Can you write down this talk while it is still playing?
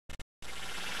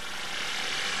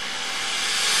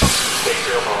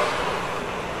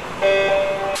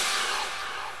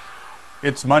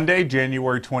It's Monday,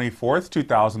 January 24th,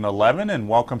 2011, and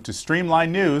welcome to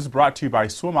Streamlined News, brought to you by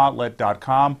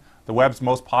SwimOutlet.com, the web's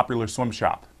most popular swim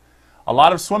shop. A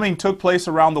lot of swimming took place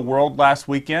around the world last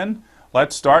weekend.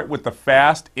 Let's start with the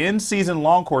fast in-season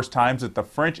long course times at the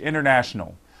French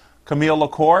International. Camille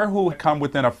Lecour, who had come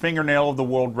within a fingernail of the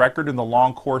world record in the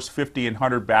long course 50 and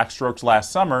 100 backstrokes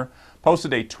last summer,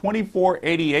 posted a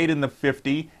 24.88 in the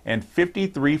 50 and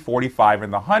 53.45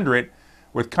 in the 100,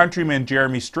 with countryman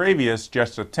Jeremy Stravius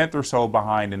just a tenth or so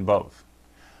behind in both.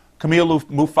 Camille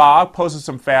Muffat posted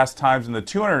some fast times in the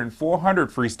 200 and 400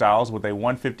 freestyles with a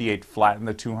 158 flat in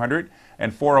the 200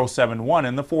 and 407.1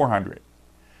 in the 400.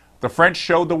 The French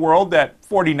showed the world that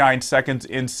 49 seconds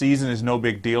in season is no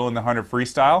big deal in the 100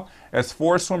 freestyle, as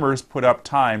four swimmers put up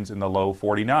times in the low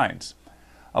 49s.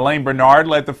 Alain Bernard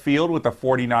led the field with a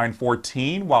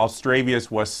 49.14, while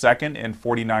Stravius was second in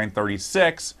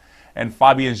 49.36, and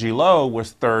Fabien Gillot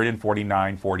was third in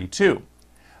 49.42.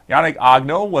 Yannick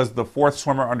Agneau was the fourth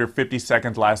swimmer under 50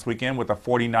 seconds last weekend with a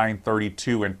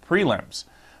 49.32 in prelims.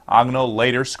 Agneau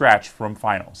later scratched from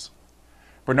finals.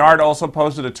 Bernard also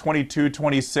posted a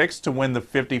 22.26 to win the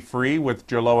 50 free, with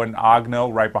Gillot and Agneau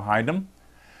right behind him.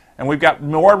 And we've got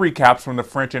more recaps from the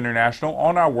French International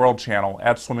on our World channel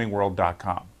at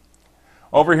swimmingworld.com.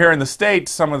 Over here in the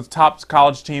States, some of the top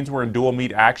college teams were in dual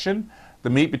meet action. The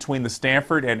meet between the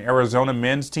Stanford and Arizona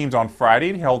men's teams on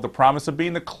Friday held the promise of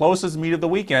being the closest meet of the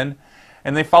weekend,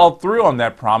 and they followed through on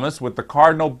that promise, with the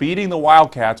Cardinal beating the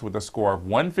Wildcats with a score of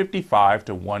 155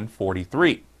 to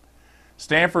 143.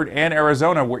 Stanford and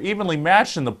Arizona were evenly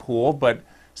matched in the pool, but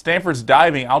Stanford's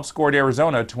diving outscored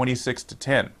Arizona 26 to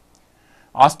 10.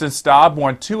 Austin Staub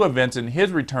won two events in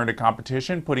his return to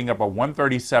competition, putting up a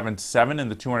 137.7 in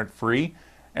the 200 free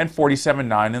and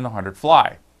 47.9 in the 100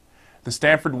 fly. The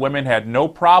Stanford women had no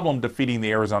problem defeating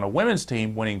the Arizona women's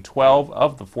team, winning 12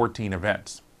 of the 14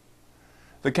 events.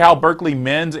 The Cal Berkeley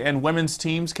men's and women's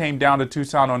teams came down to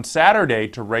Tucson on Saturday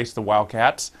to race the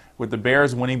Wildcats, with the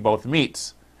Bears winning both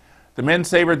meets. The men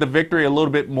savored the victory a little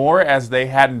bit more, as they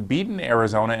hadn't beaten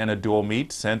Arizona in a dual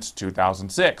meet since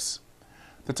 2006.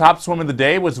 The top swim of the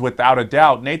day was without a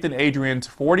doubt Nathan Adrian's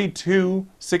 42.61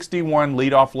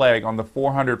 leadoff leg on the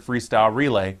 400 freestyle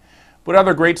relay, but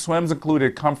other great swims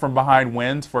included come-from-behind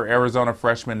wins for Arizona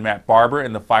freshman Matt Barber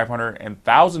in the 500 and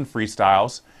 1,000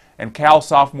 freestyles, and Cal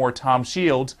sophomore Tom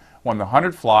Shields won the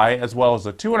 100 fly as well as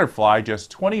the 200 fly just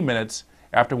 20 minutes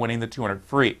after winning the 200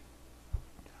 free.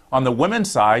 On the women's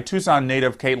side, Tucson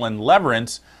native Caitlin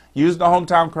Leverance used the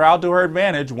hometown crowd to her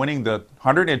advantage, winning the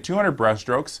 100 and 200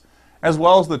 breaststrokes as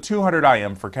well as the 200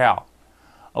 IM for Cal.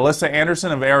 Alyssa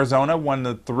Anderson of Arizona won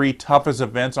the three toughest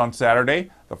events on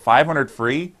Saturday: the 500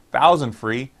 free, 1,000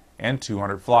 free, and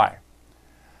 200 fly.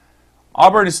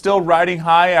 Auburn is still riding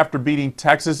high after beating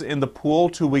Texas in the pool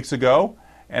 2 weeks ago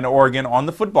and Oregon on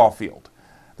the football field.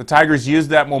 The Tigers used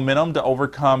that momentum to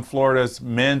overcome Florida's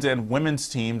men's and women's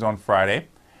teams on Friday.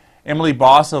 Emily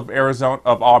Boss of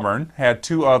Auburn had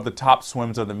two of the top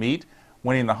swims of the meet,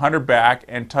 winning the 100 back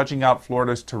and touching out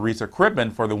Florida's Teresa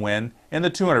Crippen for the win in the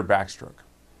 200 backstroke.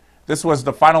 This was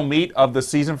the final meet of the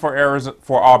season for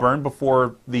Auburn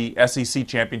before the SEC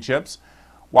championships,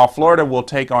 while Florida will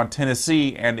take on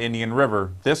Tennessee and Indian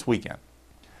River this weekend.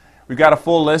 We've got a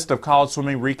full list of college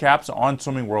swimming recaps on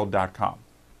swimmingworld.com.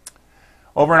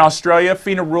 Over in Australia,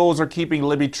 FINA rules are keeping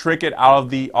Libby Trickett out of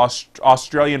the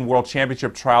Australian World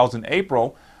Championship trials in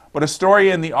April, but a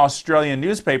story in the Australian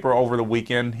newspaper over the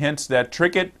weekend hints that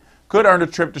Trickett could earn a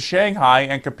trip to Shanghai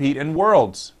and compete in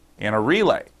Worlds in a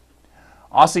relay.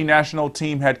 Aussie national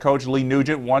team head coach Lee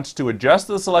Nugent wants to adjust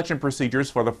the selection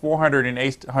procedures for the 400 and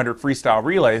 800 freestyle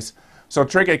relays so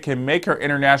Trickett can make her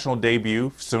international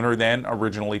debut sooner than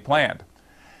originally planned.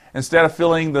 Instead of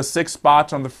filling the 6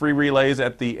 spots on the free relays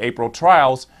at the April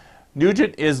trials,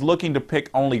 Nugent is looking to pick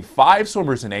only 5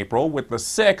 swimmers in April, with the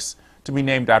 6th to be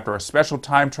named after a special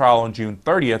time trial on June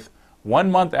 30th, 1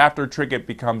 month after Trickett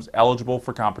becomes eligible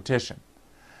for competition.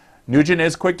 Nugent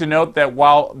is quick to note that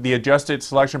while the adjusted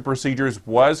selection procedures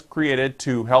was created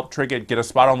to help Trickett get a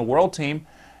spot on the world team,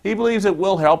 he believes it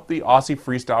will help the Aussie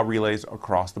freestyle relays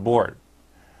across the board.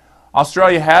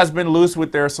 Australia has been loose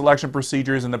with their selection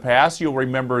procedures in the past. You'll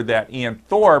remember that Ian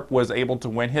Thorpe was able to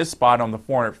win his spot on the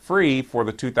 400 free for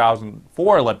the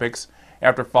 2004 Olympics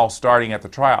after false starting at the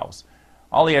trials.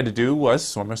 All he had to do was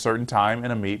swim a certain time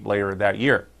in a meet later that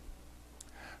year.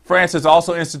 France has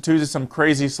also instituted some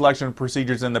crazy selection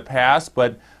procedures in the past,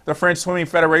 but the French Swimming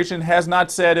Federation has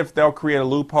not said if they'll create a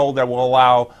loophole that will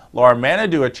allow Laura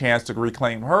Manadou a chance to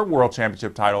reclaim her World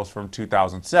Championship titles from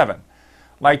 2007.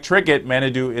 Like Trickett,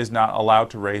 Manadou is not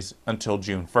allowed to race until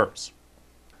June 1st.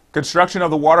 Construction of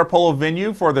the water polo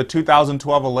venue for the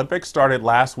 2012 Olympics started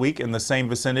last week in the same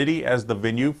vicinity as the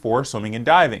venue for swimming and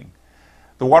diving.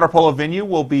 The water polo venue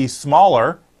will be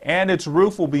smaller and its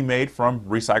roof will be made from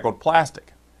recycled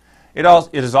plastic. It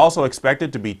is also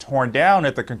expected to be torn down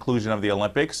at the conclusion of the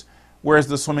Olympics, whereas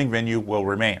the swimming venue will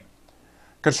remain.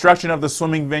 Construction of the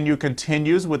swimming venue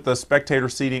continues with the spectator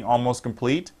seating almost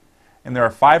complete, and there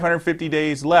are 550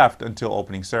 days left until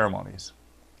opening ceremonies.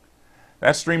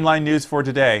 That's Streamlined News for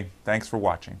today. Thanks for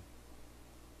watching.